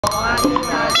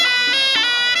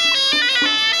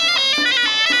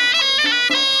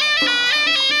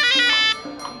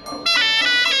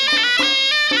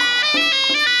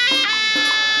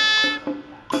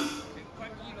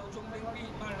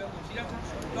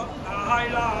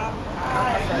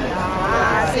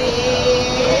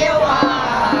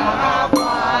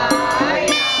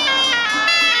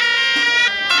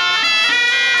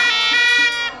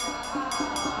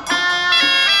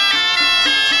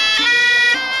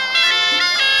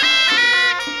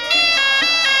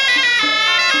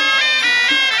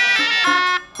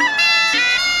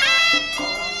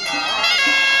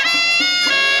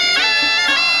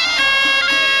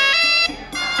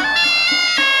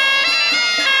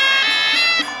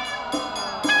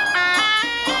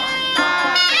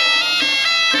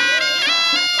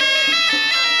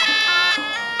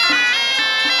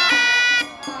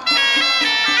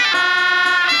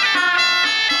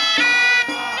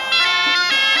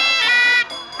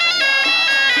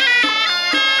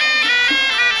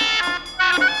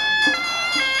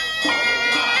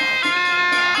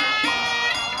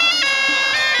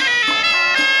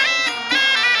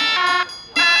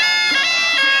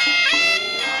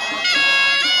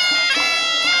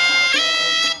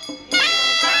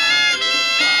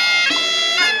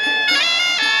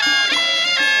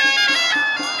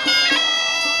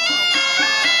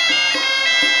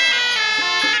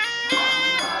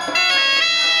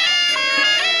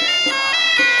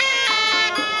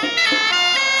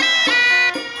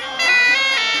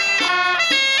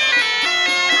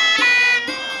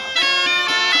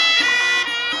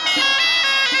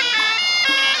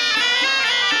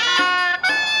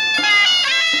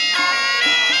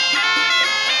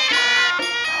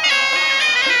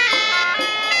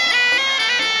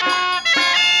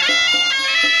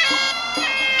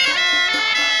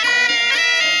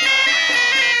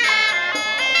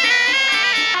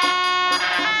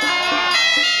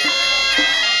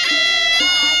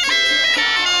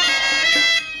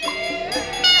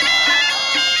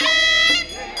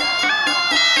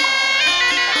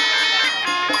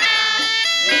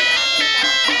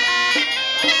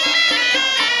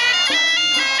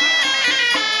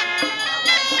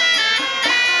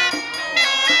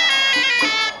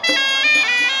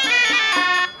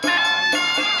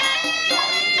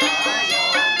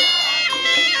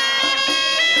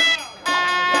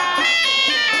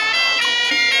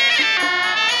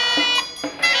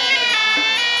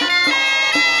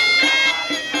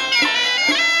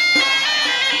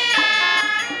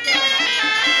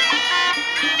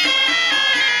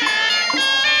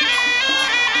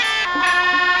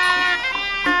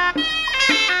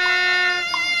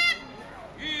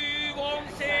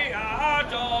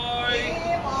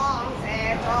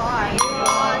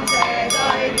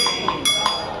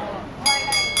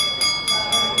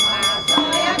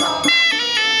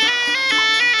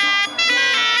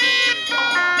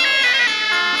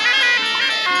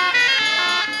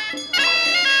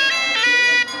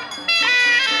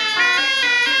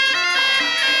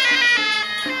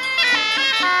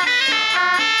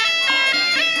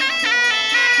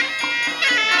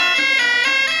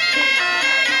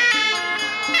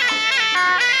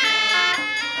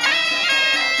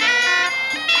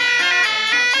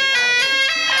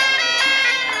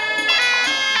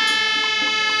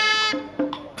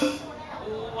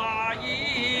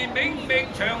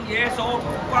長野所桃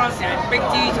花石壁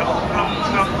之囚，暗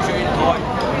暗傳台，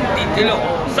跌啲咯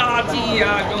沙之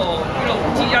啊，嗰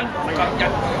之恩及日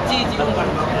之照文，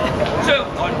雙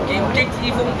寒劍擊之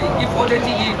風，連結火車之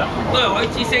意，對海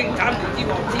之聲，斬斷之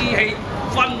王之氣，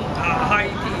分下係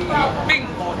田，冰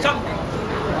河侵凌，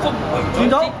風雷轉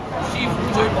之，師傅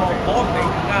最望可明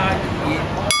啊言，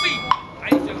非喺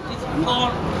上之前安。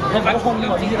你唔好空嗰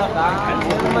啲得㗎，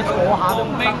咁咪坐下都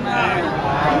唔得啊！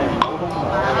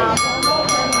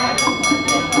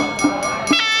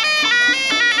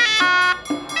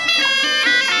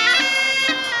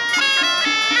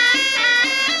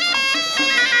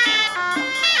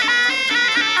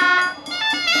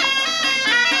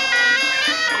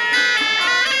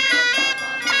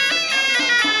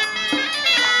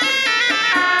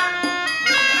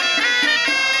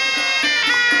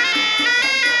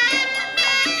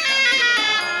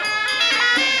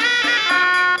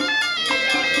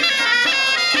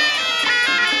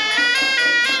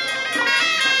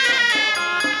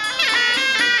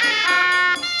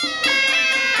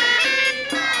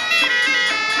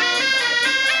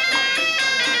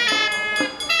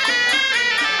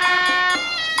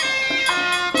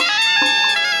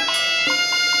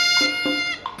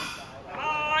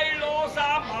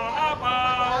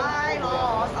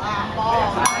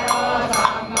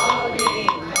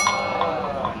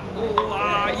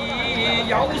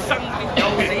生必有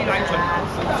死禮循，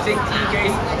食自己，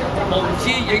無此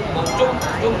亦無終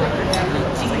無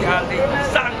知啊！你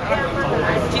生眼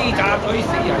知假嘴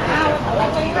死人，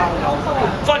知鬧流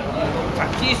分而無曾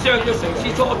知傷咗誰是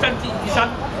初真之以身，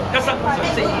一生上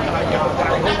四大有大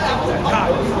好精神他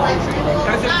與我全形解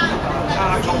釋亞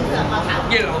蟲，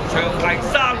亦流長泥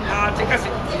生亞即刻食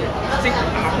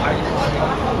南泥，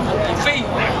而非人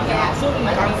牙風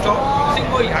硬作。聲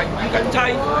開係語緊妻，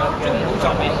中冇就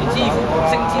未知乎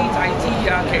聲之祭之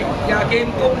啊，奇啊劍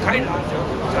公體難上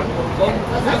陳無功，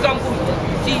小金官如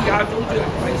之啊，總最人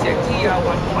為石之啊，雲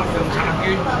白陽殘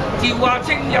月，照啊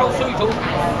清幽衰草，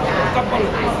金不露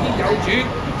於有主，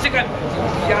即係照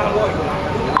啊內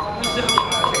相啊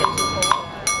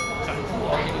神父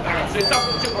學言大學説心，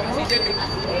即講師姐你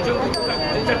將佢得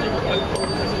你真正去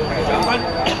獎品，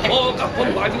我及潘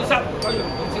華超生，佢用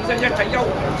聖身一切憂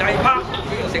就係怕。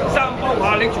成三包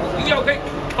華力，從小休息，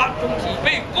法眾慈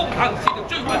悲，公行善就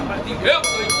追問問調，養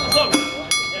類夫孫。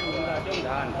中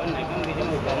壇本嚟今年都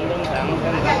冇廣東省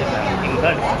香港職能評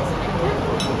分，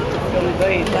中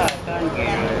區沙灘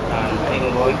嘅壇盛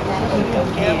會，共有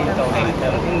知道令上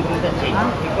天公得事，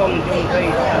公中區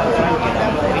沙灘嘅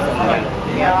壇會同人，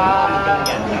有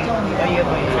公眾人等，可以去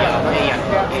24人，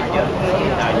結着公司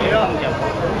大獎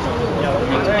就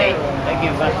認知。見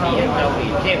法師一就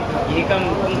年宵，以今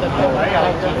功德高，多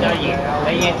次祭言，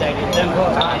喺於祭列雙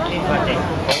方大先法席，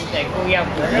保石高音，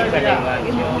呢個靈魂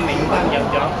所命關有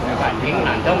咗，環境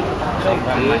難通，須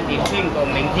憑文牒宣告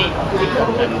命之，必求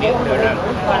神妙力量，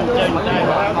分進大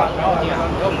法法九條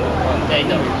都無妨制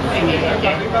度，經驗者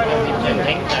有接上請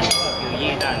神。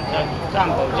意但信三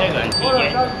部追人事者，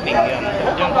名揚途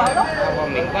中，各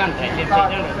名關提接職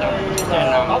一律等，在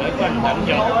男女軍等座，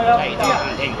齊地行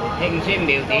庭，聽宣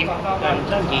妙典，人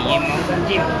生自然網分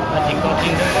尖，不是各佔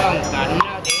對方緊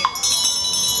啦點。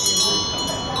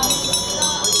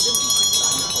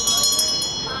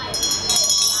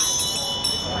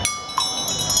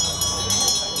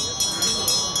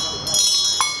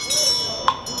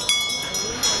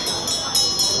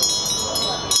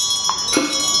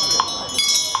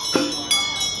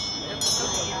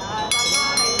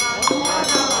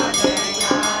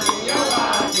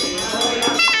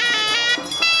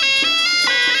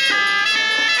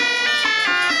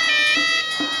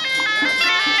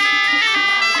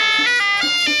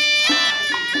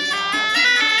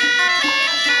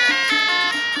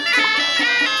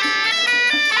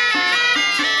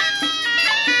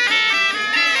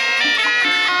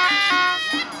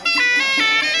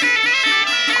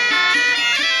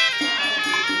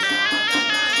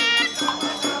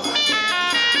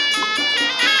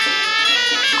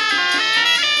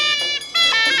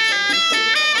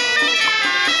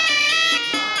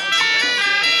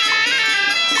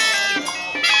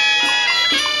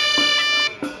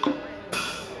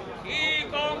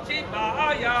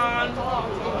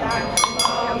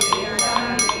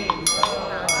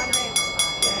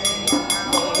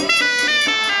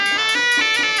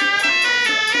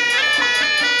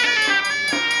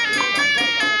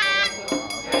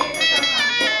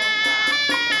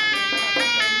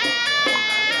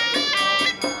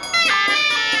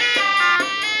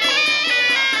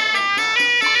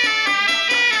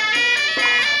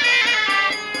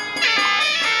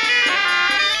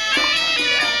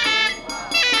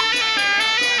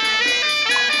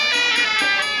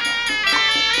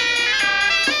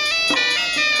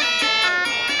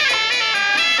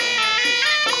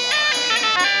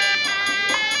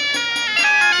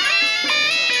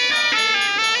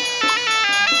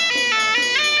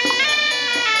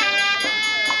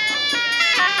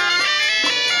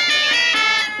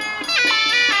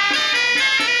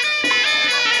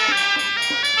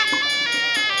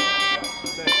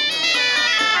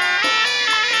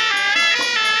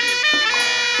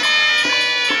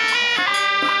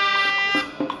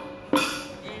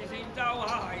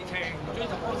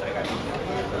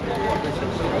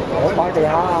擺地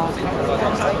下啊！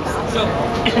將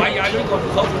係啊！呢個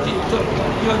所做之業將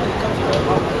因為今次我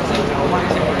先就買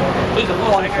車，所以就嗰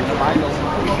個世界就買到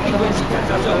呢個時間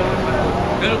就將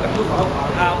喺度近都講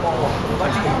啱喎，或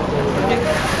者啲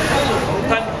高同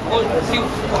吞嗰個燒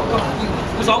國金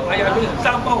苦爽係啊！佢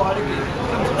三包話呢件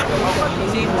今次就買個意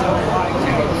思就買車，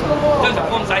將就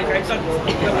幫世界新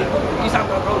因為呢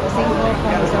399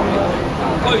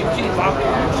居專法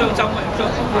雙針為將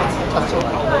求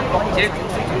或者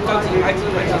將自解智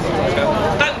慧自長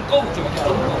登高最重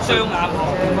雙眼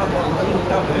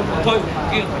推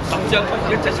叫10張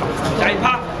一隻尋濟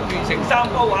趴完成3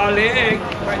包話力，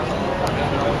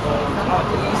二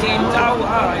線周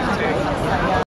啊！